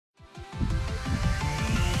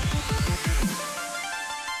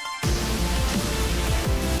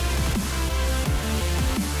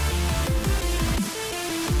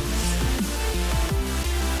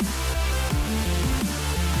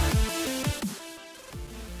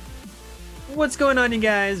What's going on, you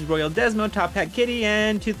guys? RoyalDezmo, Top Hat Kitty,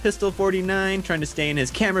 and Tooth Pistol 49 trying to stay in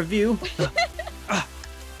his camera view.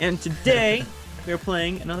 And today we're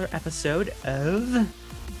playing another episode of,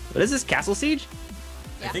 what is this, Castle Siege?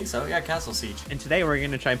 Yeah. I think so, yeah, Castle Siege. And today we're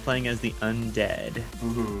gonna try playing as the Undead.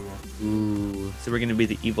 Ooh. So we're gonna be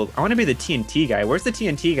the evil. I want to be the TNT guy. Where's the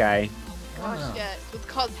TNT guy? Gosh, yeah, it's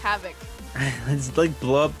called Havoc. Let's like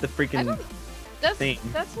blow up the freaking thing.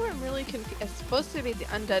 That's where I'm really confused. It's supposed to be the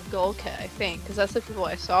Undead Gold Kit, I think, because that's the people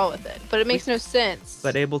I saw with it. But it makes no sense.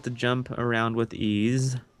 But able to jump around with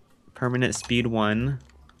ease. Permanent speed 1.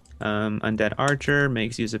 Undead Archer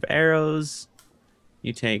makes use of arrows.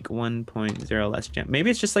 You take 1.0 less jump. Maybe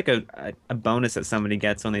it's just like a bonus that somebody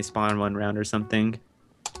gets when they spawn one round or something.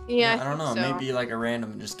 Yeah, I don't know. So. Maybe like a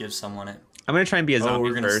random just gives someone it. I'm gonna try and be a zombie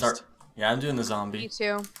we're gonna first. Start. Yeah, I'm doing the zombie. Me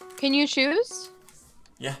too. Can you choose?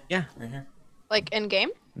 Yeah. Yeah. Right here. Like in game?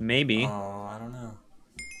 Maybe. Oh, I don't know.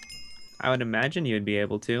 I would imagine you would be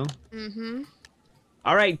able to. Mm-hmm.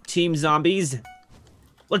 All right, team zombies.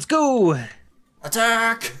 Let's go.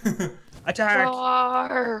 Attack! Attack.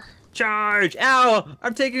 Roar. Charge. Ow.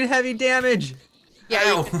 I'm taking heavy damage. Yeah,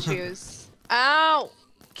 Ow. you can choose. Ow!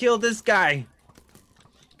 Kill this guy.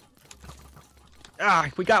 Ah,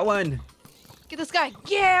 we got one. Get this guy.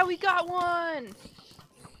 Yeah, we got one.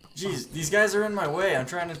 Jeez, these guys are in my way. I'm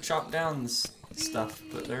trying to chop down this stuff,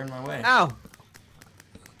 but they're in my way. Ow.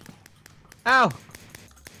 Ow.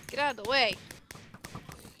 Get out of the way.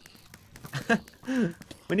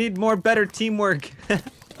 We need more better teamwork.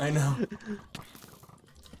 I know.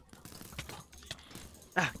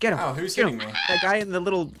 Ah, get him. Ow, who's Get hitting him. me? That guy in the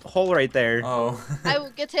little hole right there. Oh. I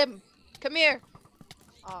will get him. Come here.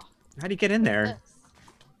 Oh, How do you get in there? this.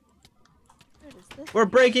 Where is this? We're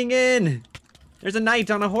breaking in. There's a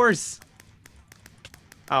knight on a horse.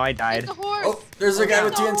 Oh, I Take died. the horse. Oh, there's a guy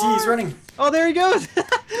with Get the TNT. He's horse. running. Oh, there he goes.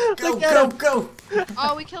 Go, Look at go, him. go.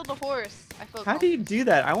 Oh, we killed the horse. I feel How do you do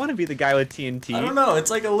that? I want to be the guy with TNT. I don't know. It's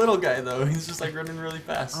like a little guy though. He's just like running really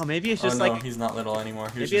fast. Oh, maybe it's just no, like he's not little anymore.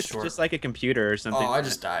 He's maybe just it's short. just like a computer or something. Oh, I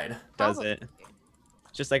just died. does Probably. it.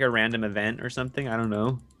 Just like a random event or something. I don't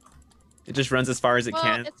know. It just runs as far as it Well,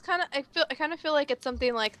 can. it's kind of. I kind of feel like it's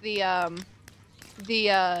something like the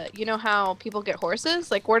you know how people get horses?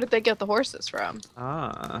 Like, where did they get the horses from?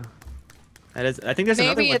 Ah, that is. I think there's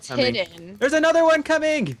another Maybe one it's coming. hidden. There's another one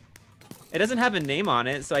coming. It doesn't have a name on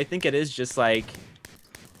it, so I think it is just like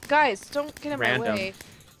Guys, don't get in random. my way.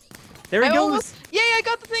 There he I goes. almost- Yay! I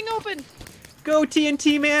got the thing open. Go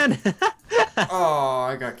TNT man. Oh,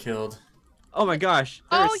 I got killed. Oh my gosh,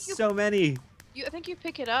 Oh, there's you- so many. I think you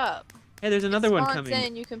pick it up. Hey, there's another one Spawns coming.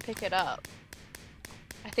 in, you can pick it up.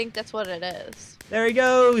 I think that's what it is. There he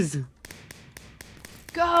goes.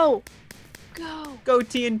 Go, go. Go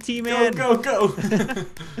TNT man. Go, go,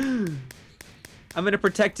 go. I'm gonna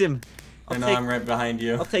protect him. I know, I'm right behind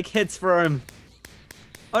you. I'll take hits for him.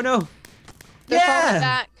 Oh no. They're falling Yeah.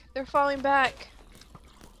 back. They're falling back.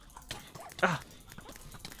 Ah.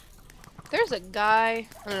 There's a guy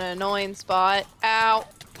on an annoying spot. Ow.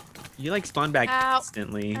 You like spawn back Ow.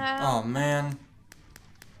 instantly. Ow. Oh, man.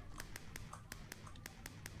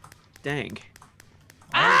 Dang.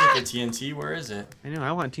 I want to get the TNT. Where is it? I know,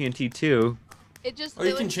 I want TNT too. It just. Oh, you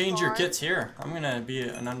it, can like, change your spawned. kits here. I'm going to be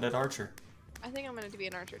an undead archer. I think I'm gonna be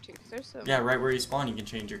an archer too. 'Cause there's some. Yeah, right where you spawn, you can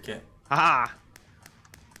change your kit. Ah.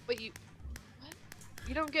 But you. What?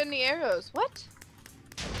 You don't get any arrows. What?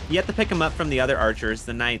 You have to pick them up from the other archers,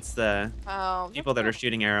 the knights, the Oh. people that are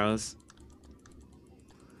shooting arrows.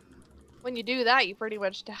 When you do that, you pretty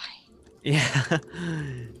much die. Yeah.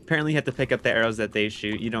 Apparently you have to pick up the arrows that they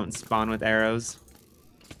shoot. You don't spawn with arrows.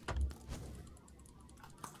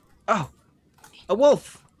 Oh! A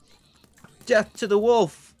wolf! Death to the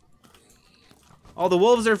wolf! All the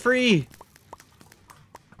wolves are free!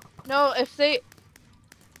 No, if they.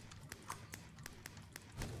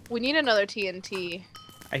 We need another TNT.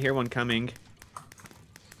 I hear one coming.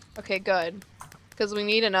 Okay, good. Because we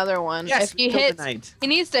need another one. Yes, If he we killed hits, the knight. he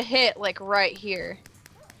needs to hit like right here.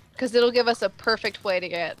 Because it'll give us a perfect way to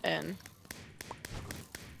get in.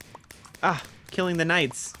 Ah, killing the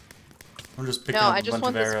knights. I'm just picking No, up I a just bunch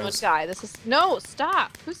want of this one arrows. guy. This is no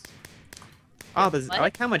stop. Who's? Oh, What? I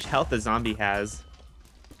like how much health the zombie has.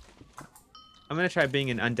 I'm gonna try being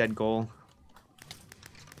an undead ghoul.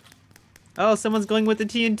 Oh, someone's going with the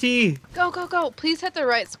TNT. Go go go! Please hit the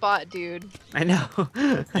right spot, dude. I know.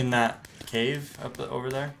 In that cave up over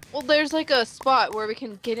there? Well, there's like a spot where we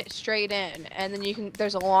can get it straight in, and then you can.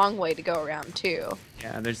 There's a long way to go around too.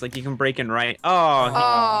 Yeah, there's like you can break in right. Oh,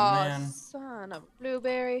 Oh, man. son of a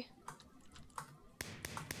blueberry.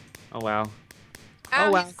 oh wow. Ow,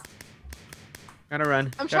 Oh wow. he's- Gotta run.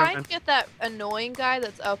 I'm gotta trying run. to get that annoying guy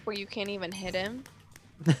that's up where you can't even hit him.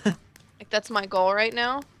 Like that's my goal right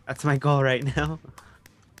now. That's my goal right now.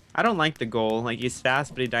 I don't like the goal. Like he's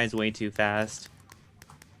fast, but he dies way too fast.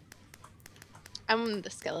 I'm the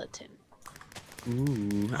skeleton.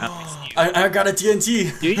 Ooh. I got a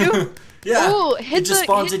TNT. Do you? Yeah. Ooh, It just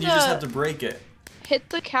spawns and you just have to break it. Hit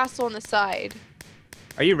the castle on the side.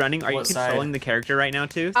 Are you running? Are you What controlling side? the character right now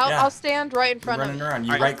too? Yeah. I'll stand right in front Running of around.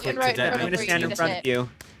 You Alright, right click stand to right in I'm front gonna of stand in you front to of you.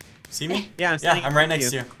 See me? Yeah, I'm standing I'm in right front of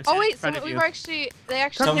next to you. I'm Oh standing wait, in front so of we you. were actually they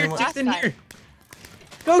actually Come did here, it Tooth, last in time. here.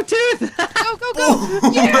 Go, Tooth! Go go go!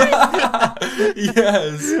 Oh!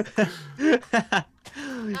 Yes. Yes.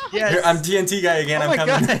 Here, I'm TNT guy again. Oh I'm my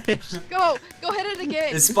coming. gosh. Go hit it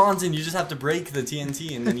again. It spawns and you just have to break the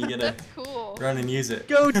TNT and then you get to That's cool. run and use it.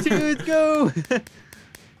 Go, Tooth, go!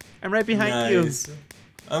 I'm right behind you. Nice.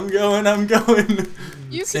 I'm going. I'm going.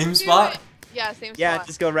 You Same can do spot? it. Yeah, same Yeah, spot.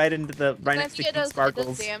 just go right into the right I next to think King it does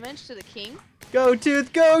Sparklez. damage to the king. Go,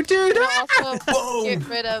 Tooth, go, Tooth! And also Boom. get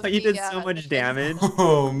rid of You the, did so much the- damage.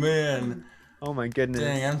 Oh man. Oh my goodness.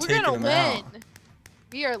 Dang, I'm We're taking gonna him win. out.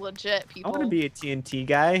 We are legit I people. want to be a TNT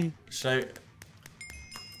guy. Should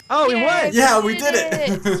Oh, we Yay, won! Yeah, we did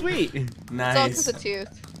it. Sweet. I? It's all Nice. because of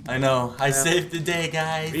Tooth. I know. I Yeah. saved the day,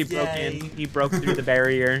 guys. He broke Yay. in. He broke through the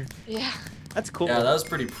barrier. Yeah. That's cool. Yeah, that was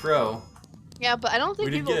pretty pro. Yeah, but I don't think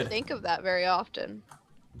We did people good. think of that very often.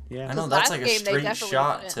 Yeah. I know 'Cause that's last like a game, they straight definitely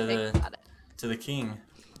shot didn't to think the about it. king.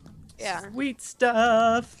 Yeah. Sweet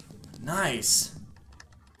stuff. Nice.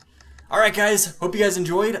 All right, guys. Hope you guys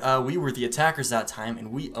enjoyed. We were the attackers that time,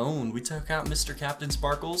 and we took out Mr. Captain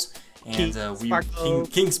Sparklez and King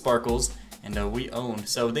King Sparklez, and we owned.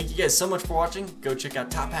 So thank you guys so much for watching. Go check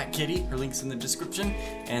out Top Hat Kitty. Her link's in the description,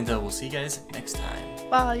 and we'll see you guys next time.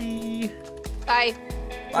 Bye. Bye.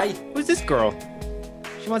 Bye. Who's this girl?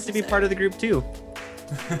 She wants to be part of the group too.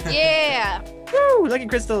 Yeah. Woo! Lucky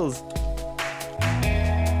crystals.